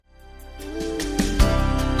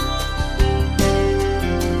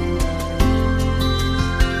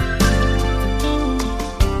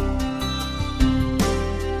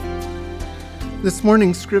This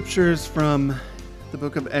morning's scripture is from the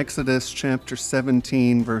book of Exodus, chapter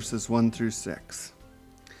 17, verses 1 through 6.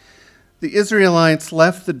 The Israelites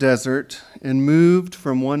left the desert and moved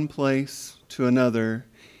from one place to another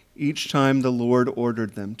each time the Lord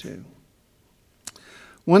ordered them to.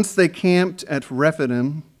 Once they camped at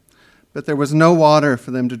Rephidim, but there was no water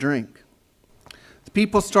for them to drink. The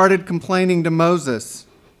people started complaining to Moses,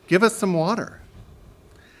 "Give us some water."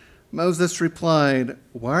 Moses replied,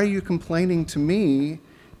 "Why are you complaining to me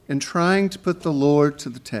and trying to put the Lord to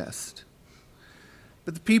the test?"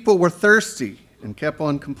 But the people were thirsty and kept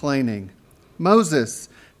on complaining. "Moses,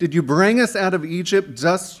 did you bring us out of Egypt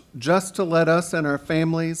just to let us and our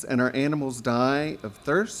families and our animals die of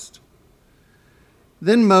thirst?"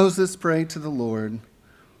 Then Moses prayed to the Lord,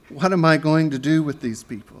 "What am I going to do with these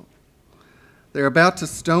people? They're about to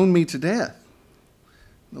stone me to death."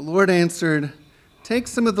 The Lord answered, "Take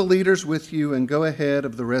some of the leaders with you and go ahead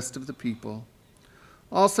of the rest of the people.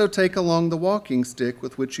 Also take along the walking stick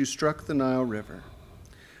with which you struck the Nile River.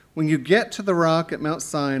 When you get to the rock at Mount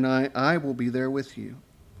Sinai, I will be there with you.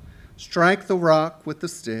 Strike the rock with the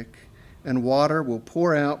stick, and water will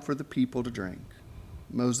pour out for the people to drink."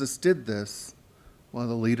 Moses did this while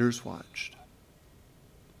the leaders watched.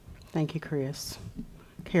 Thank you, Chris.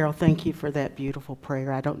 Carol, thank you for that beautiful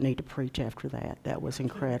prayer. I don't need to preach after that. That was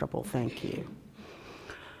incredible. Thank you.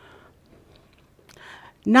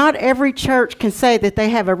 Not every church can say that they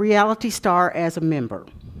have a reality star as a member.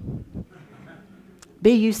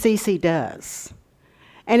 BUCC does.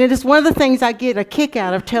 And it is one of the things I get a kick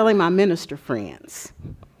out of telling my minister friends.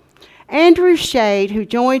 Andrew Shade, who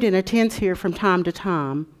joined and attends here from time to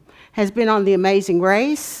time, has been on The Amazing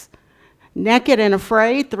Race, Naked and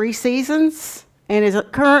Afraid, 3 seasons, and is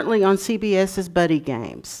currently on CBS's Buddy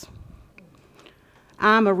Games.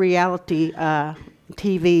 I'm a reality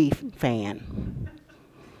TV fan.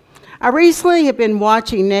 I recently have been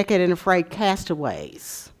watching Naked and Afraid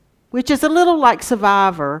Castaways, which is a little like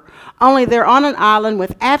Survivor, only they're on an island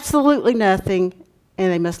with absolutely nothing,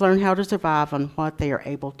 and they must learn how to survive on what they are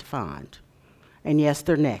able to find. And yes,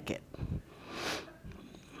 they're naked.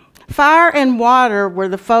 Fire and water were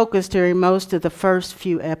the focus during most of the first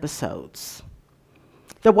few episodes.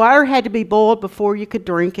 The water had to be boiled before you could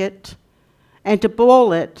drink it, and to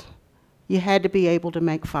boil it, you had to be able to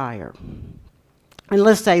make fire. And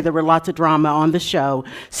let's say there were lots of drama on the show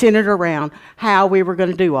centered around how we were going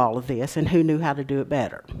to do all of this and who knew how to do it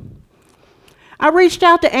better. I reached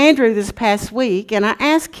out to Andrew this past week and I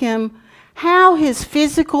asked him how his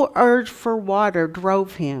physical urge for water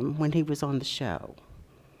drove him when he was on the show.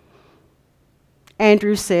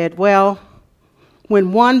 Andrew said, "Well,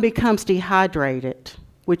 when one becomes dehydrated,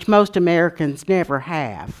 which most Americans never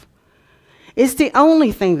have, it's the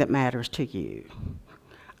only thing that matters to you.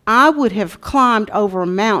 I would have climbed over a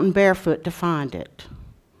mountain barefoot to find it.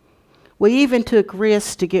 We even took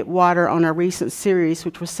risks to get water on our recent series,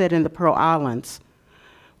 which was set in the Pearl Islands.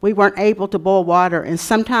 We weren't able to boil water, and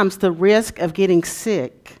sometimes the risk of getting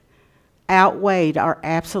sick outweighed our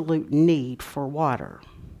absolute need for water."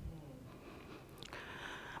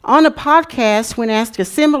 On a podcast, when asked a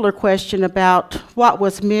similar question about what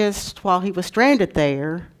was missed while he was stranded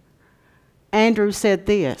there, Andrew said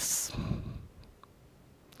this: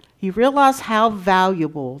 "You realize how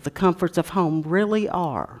valuable the comforts of home really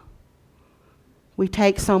are. We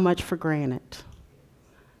take so much for granted.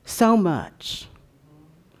 So much.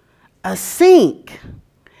 A sink,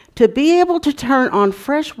 to be able to turn on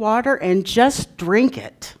fresh water and just drink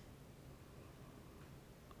it.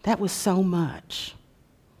 That was so much.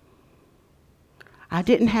 I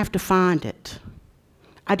didn't have to find it.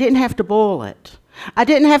 I didn't have to boil it. I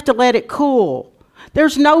didn't have to let it cool.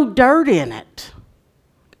 There's no dirt in it.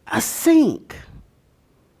 A sink.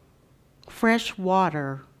 Fresh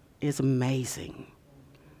water is amazing.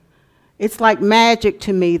 It's like magic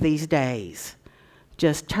to me these days.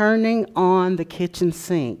 Just turning on the kitchen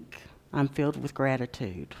sink, I'm filled with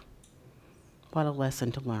gratitude." What a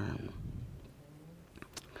lesson to learn.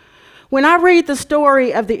 When I read the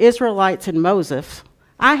story of the Israelites and Moses,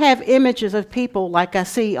 I have images of people like I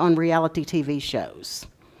see on reality TV shows.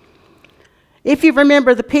 If you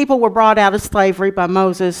remember, the people were brought out of slavery by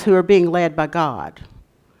Moses, who are being led by God.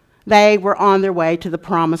 They were on their way to the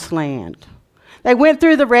promised land. They went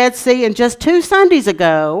through the Red Sea, and just 2 Sundays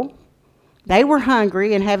ago, they were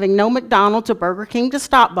hungry and having no McDonald's or Burger King to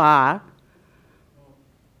stop by.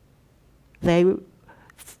 They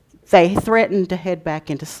threatened to head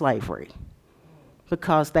back into slavery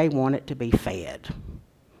because they wanted to be fed.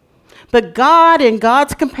 But God, in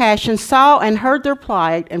God's compassion, saw and heard their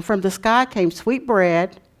plight, and from the sky came sweet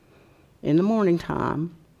bread in the morning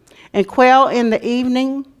time, and quail in the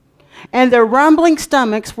evening, and their rumbling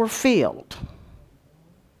stomachs were filled.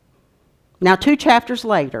 Now, 2 chapters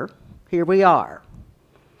later, here we are.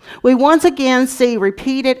 We once again see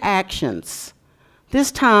repeated actions,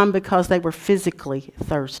 this time because they were physically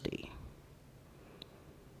thirsty.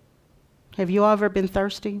 Have you all ever been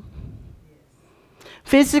thirsty?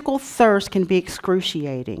 Physical thirst can be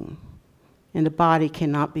excruciating, and the body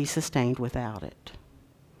cannot be sustained without it.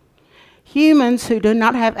 Humans who do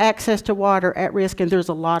not have access to water are at risk, and there's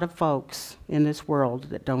a lot of folks in this world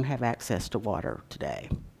that don't have access to water today.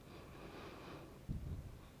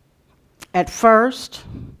 At first,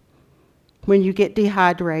 when you get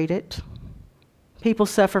dehydrated, people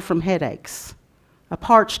suffer from headaches, a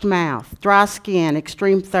parched mouth, dry skin,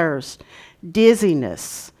 extreme thirst,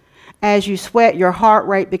 dizziness. As you sweat, your heart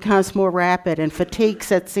rate becomes more rapid and fatigue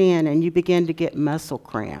sets in and you begin to get muscle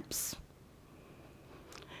cramps.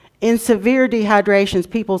 In severe dehydrations,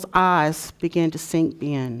 people's eyes begin to sink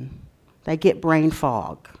in. They get brain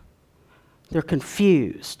fog. They're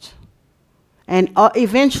confused. And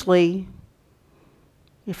eventually,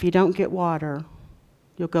 if you don't get water,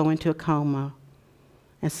 you'll go into a coma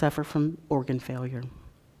and suffer from organ failure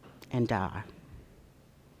and die.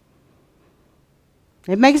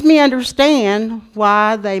 It makes me understand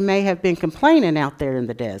why they may have been complaining out there in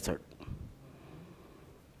the desert.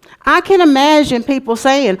 I can imagine people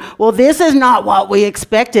saying, well, this is not what we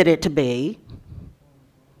expected it to be.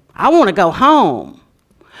 I want to go home.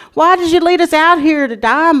 Why did you lead us out here to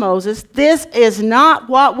die, Moses? This is not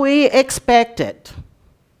what we expected.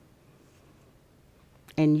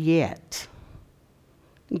 And yet,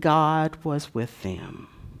 God was with them.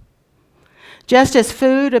 Just as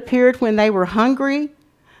food appeared when they were hungry,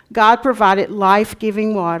 God provided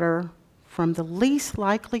life-giving water from the least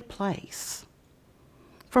likely place,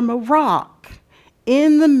 from a rock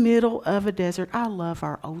in the middle of a desert. I love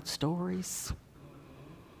our old stories.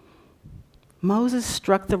 Moses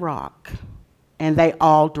struck the rock, and they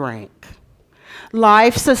all drank.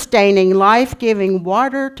 Life-sustaining, life-giving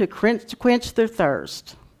water to quench their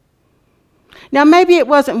thirst. Now, maybe it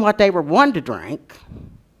wasn't what they were wanting to drink.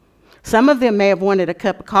 Some of them may have wanted a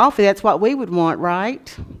cup of coffee. That's what we would want,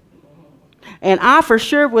 right? And I for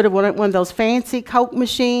sure would have wanted one of those fancy Coke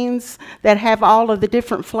machines that have all of the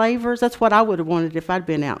different flavors. That's what I would have wanted if I'd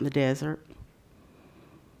been out in the desert.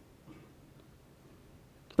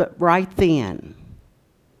 But right then,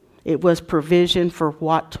 it was provision for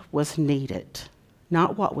what was needed,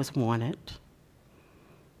 not what was wanted.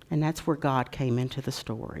 And that's where God came into the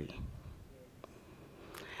story.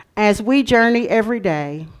 As we journey every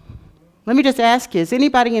day, let me just ask you, does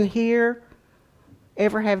anybody in here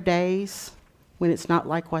ever have days when it's not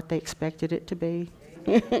like what they expected it to be?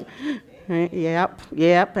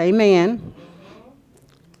 Yep, amen.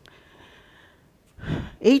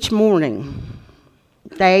 Each morning,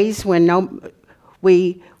 days when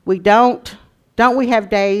we have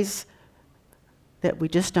days that we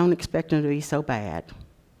just don't expect them to be so bad.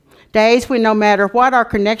 Days when no matter what our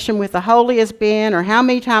connection with the Holy has been or how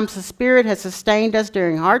many times the Spirit has sustained us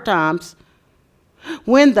during hard times,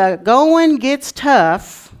 when the going gets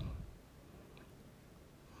tough,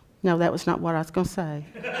 no, that was not what I was going to say.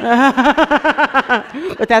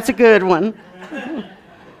 But that's a good one.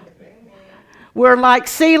 We're like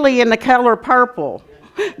Celie in The Color Purple.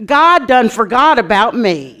 God done forgot about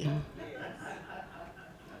me.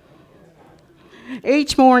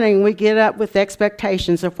 Each morning we get up with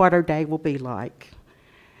expectations of what our day will be like.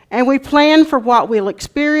 And we plan for what we'll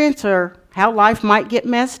experience or how life might get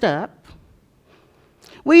messed up.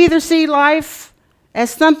 We either see life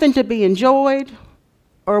as something to be enjoyed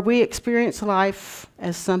or we experience life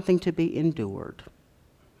as something to be endured.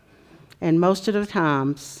 And most of the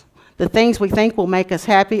times, the things we think will make us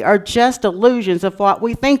happy are just illusions of what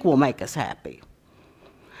we think will make us happy.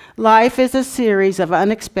 Life is a series of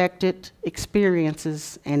unexpected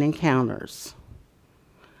experiences and encounters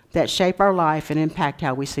that shape our life and impact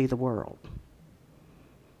how we see the world.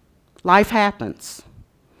 Life happens.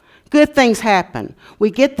 Good things happen.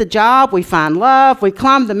 We get the job, we find love, we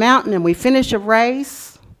climb the mountain, and we finish a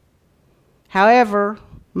race. However,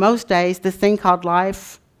 most days, this thing called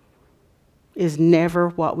life is never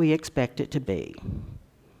what we expect it to be.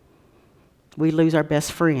 We lose our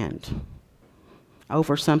best friend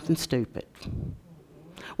over something stupid.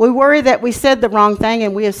 We worry that we said the wrong thing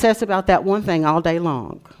and we obsess about that one thing all day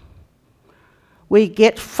long. We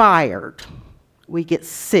get fired. We get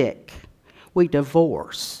sick. We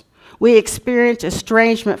divorce. We experience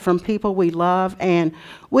estrangement from people we love, and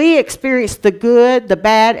we experience the good, the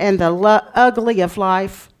bad, and the ugly of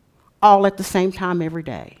life all at the same time every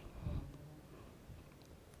day.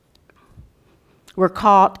 We're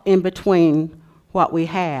caught in between what we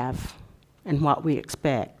have, and what we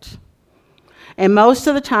expect. And most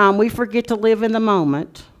of the time, we forget to live in the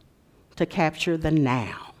moment to capture the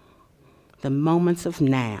now, the moments of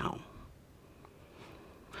now.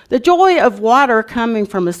 The joy of water coming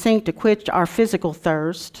from a sink to quench our physical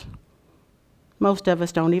thirst, most of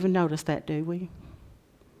us don't even notice that, do we?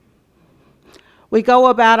 We go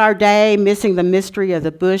about our day missing the mystery of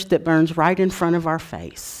the bush that burns right in front of our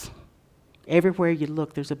face. Everywhere you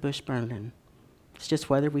look, there's a bush burning. It's just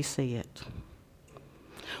whether we see it.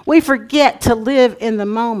 We forget to live in the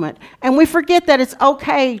moment, and we forget that it's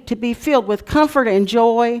okay to be filled with comfort and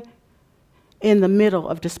joy in the middle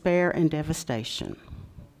of despair and devastation.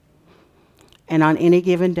 And on any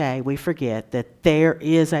given day, we forget that there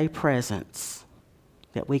is a presence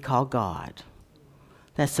that we call God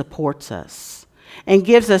that supports us and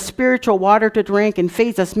gives us spiritual water to drink and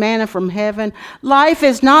feeds us manna from heaven. Life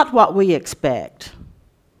is not what we expect.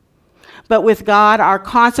 But with God, our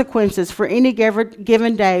consequences for any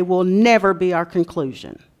given day will never be our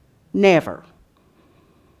conclusion. Never.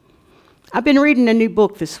 I've been reading a new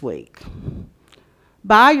book this week.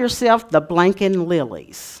 Buy yourself the Blanken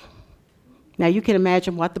Lilies. Now you can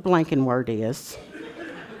imagine what the Blanken word is.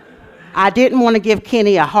 I didn't want to give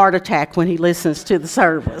Kenny a heart attack when he listens to the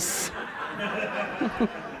service.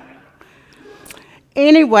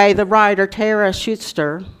 Anyway, the writer Tara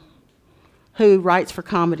Schuster, who writes for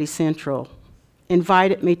Comedy Central,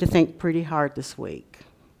 invited me to think pretty hard this week.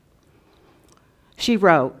 She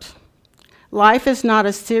wrote, "Life is not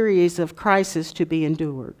a series of crises to be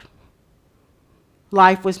endured.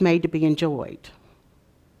 Life was made to be enjoyed.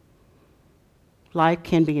 Life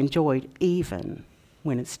can be enjoyed even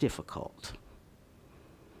when it's difficult."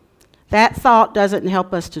 That thought doesn't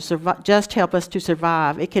help us to just help us to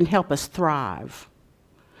survive. It can help us thrive.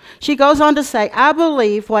 She goes on to say, "I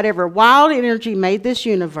believe whatever wild energy made this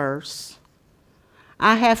universe,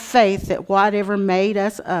 I have faith that whatever made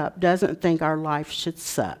us up doesn't think our life should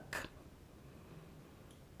suck."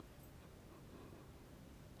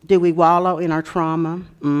 Do we wallow in our trauma?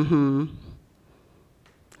 Mm-hmm.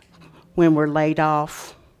 When we're laid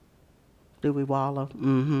off, do we wallow?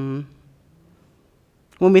 Mm-hmm.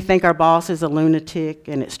 When we think our boss is a lunatic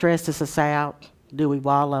and it stresses us out, do we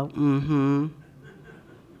wallow? Mm-hmm.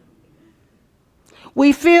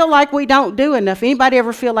 We feel like we don't do enough. Anybody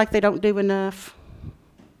ever feel like they don't do enough?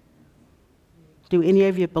 Do any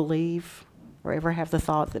of you believe or ever have the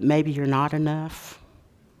thought that maybe you're not enough?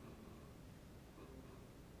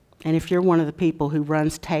 And if you're one of the people who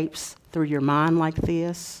runs tapes through your mind like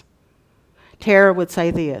this, Tara would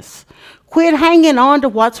say this: quit hanging on to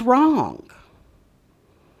what's wrong.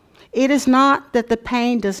 It is not that the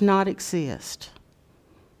pain does not exist.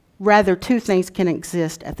 Rather, two things can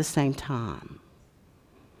exist at the same time.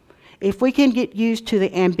 If we can get used to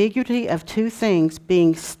the ambiguity of two things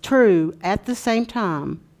being true at the same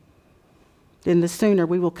time, then the sooner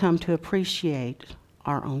we will come to appreciate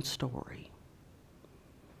our own story.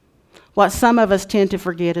 What some of us tend to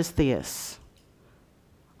forget is this: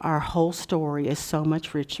 our whole story is so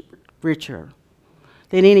much richer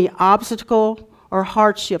than any obstacle or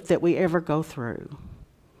hardship that we ever go through.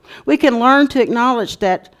 We can learn to acknowledge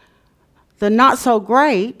that the not so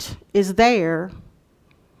great is there,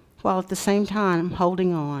 while at the same time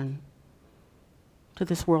holding on to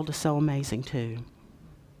this world is so amazing too.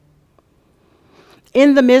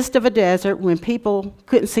 In the midst of a desert, when people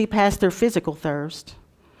couldn't see past their physical thirst,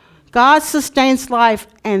 God sustains life,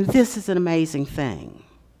 and this is an amazing thing.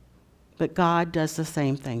 But God does the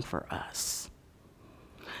same thing for us.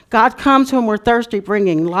 God comes when we're thirsty,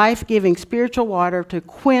 bringing life-giving spiritual water to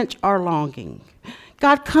quench our longing.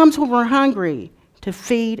 God comes when we're hungry to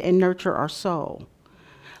feed and nurture our soul.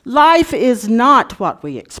 Life is not what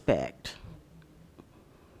we expect,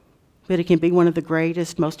 but it can be one of the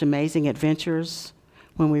greatest, most amazing adventures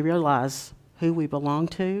when we realize who we belong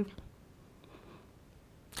to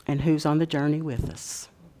and who's on the journey with us.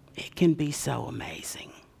 It can be so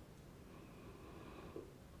amazing.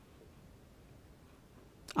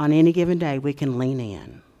 On any given day, we can lean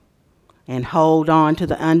in and hold on to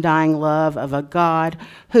the undying love of a God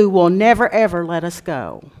who will never, ever let us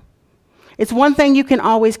go. It's one thing you can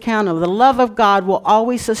always count on. The love of God will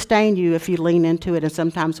always sustain you if you lean into it, and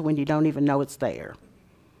sometimes when you don't even know it's there.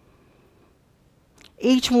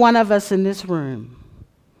 Each one of us in this room,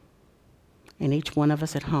 and each one of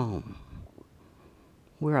us at home,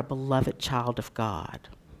 we're a beloved child of God.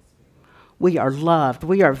 We are loved,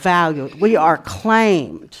 we are valued, we are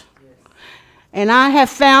claimed. And I have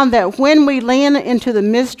found that when we lean into the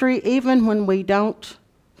mystery, even when we don't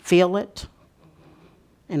feel it,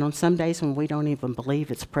 and on some days when we don't even believe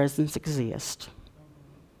its presence exists,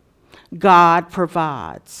 God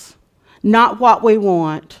provides. Not what we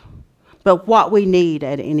want, but what we need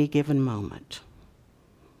at any given moment.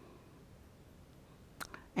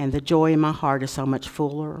 And the joy in my heart is so much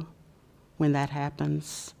fuller when that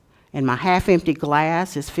happens. And my half-empty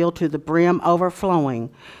glass is filled to the brim, overflowing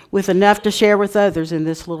with enough to share with others in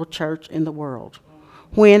this little church in the world,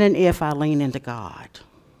 when and if I lean into God.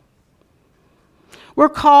 We're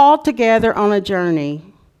called together on a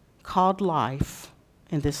journey called life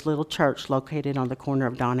in this little church located on the corner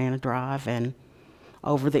of Don Anna Drive and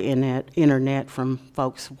over the internet from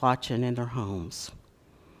folks watching in their homes.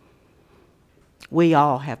 We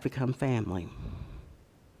all have become family.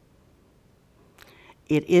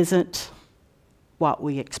 It isn't what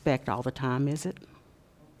we expect all the time, is it?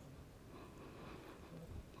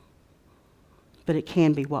 But it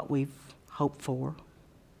can be what we've hoped for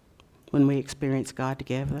when we experience God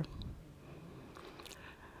together.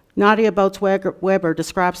 Nadia Bolz-Weber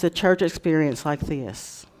describes the church experience like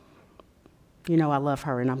this. You know I love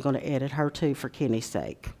her, and I'm going to edit her too for Kenny's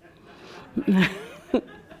sake.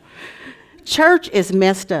 Church is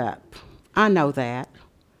messed up. I know that.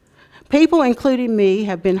 People, including me,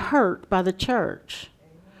 have been hurt by the church.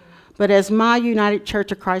 But as my United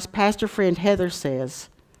Church of Christ pastor friend Heather says,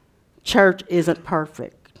 church isn't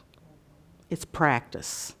perfect. It's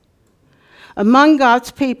practice. Among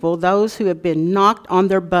God's people, those who have been knocked on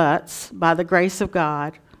their butts by the grace of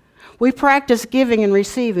God, we practice giving and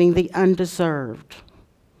receiving the undeserved.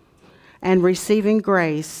 And receiving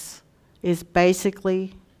grace is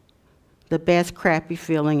basically the best crappy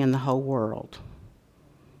feeling in the whole world.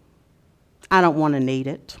 I don't want to need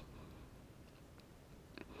it.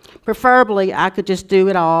 Preferably, I could just do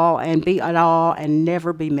it all and be it all and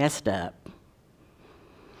never be messed up.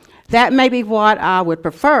 That may be what I would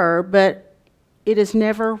prefer, but it is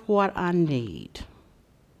never what I need.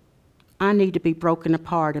 I need to be broken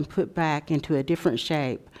apart and put back into a different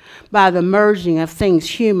shape by the merging of things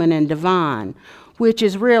human and divine, which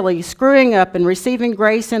is really screwing up and receiving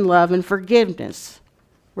grace and love and forgiveness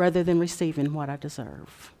rather than receiving what I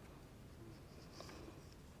deserve.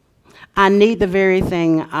 I need the very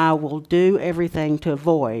thing I will do everything to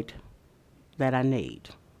avoid that I need.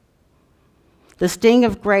 The sting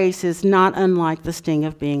of grace is not unlike the sting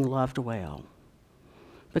of being loved well.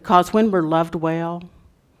 Because when we're loved well,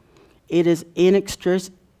 it is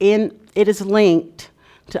linked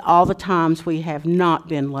to all the times we have not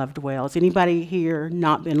been loved well. Has anybody here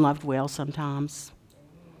not been loved well sometimes?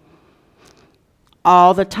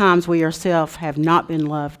 All the times we ourselves have not been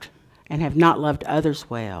loved and have not loved others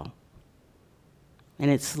well. And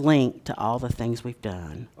it's linked to all the things we've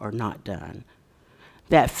done or not done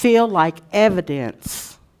that feel like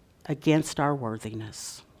evidence against our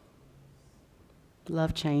worthiness.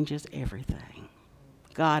 Love changes everything.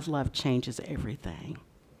 God love changes everything.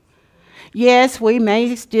 Yes, we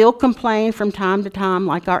may still complain from time to time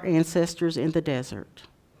like our ancestors in the desert.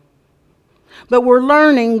 But we're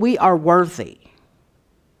learning we are worthy.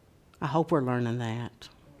 I hope we're learning that.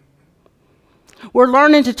 We're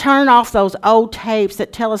learning to turn off those old tapes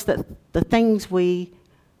that tell us that the things we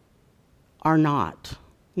are not.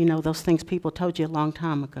 You know, those things people told you a long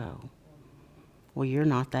time ago. Well, you're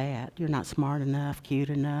not that. You're not smart enough, cute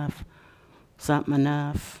enough, something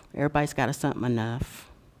enough. Everybody's got a something enough.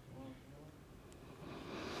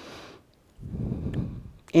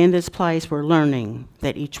 In this place, we're learning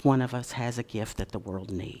that each one of us has a gift that the world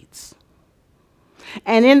needs.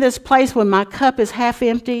 And in this place, when my cup is half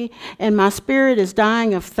empty and my spirit is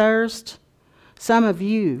dying of thirst, some of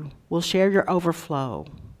you will share your overflow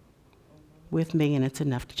with me, and it's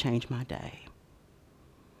enough to change my day.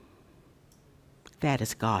 That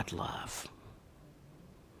is God love.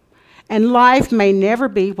 And life may never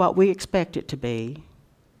be what we expect it to be,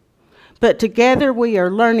 but together we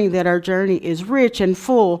are learning that our journey is rich and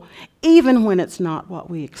full, even when it's not what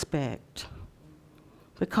we expect.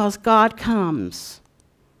 Because God comes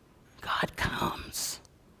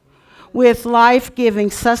with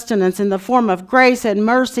life-giving sustenance in the form of grace and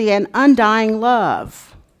mercy and undying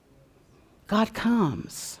love. God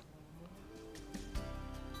comes.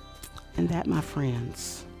 And that, my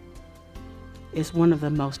friends, is one of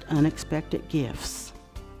the most unexpected gifts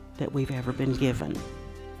that we've ever been given.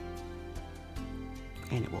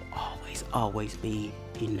 And it will always, always be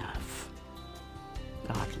enough.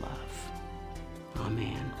 God love.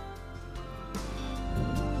 Amen.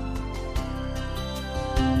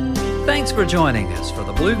 Thanks for joining us for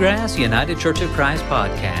the Bluegrass United Church of Christ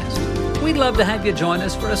podcast. We'd love to have you join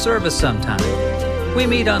us for a service sometime. We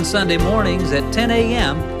meet on Sunday mornings at 10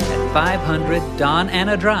 a.m. at 500 Don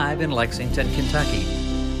Anna Drive in Lexington, Kentucky.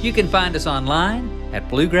 You can find us online at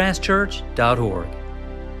bluegrasschurch.org.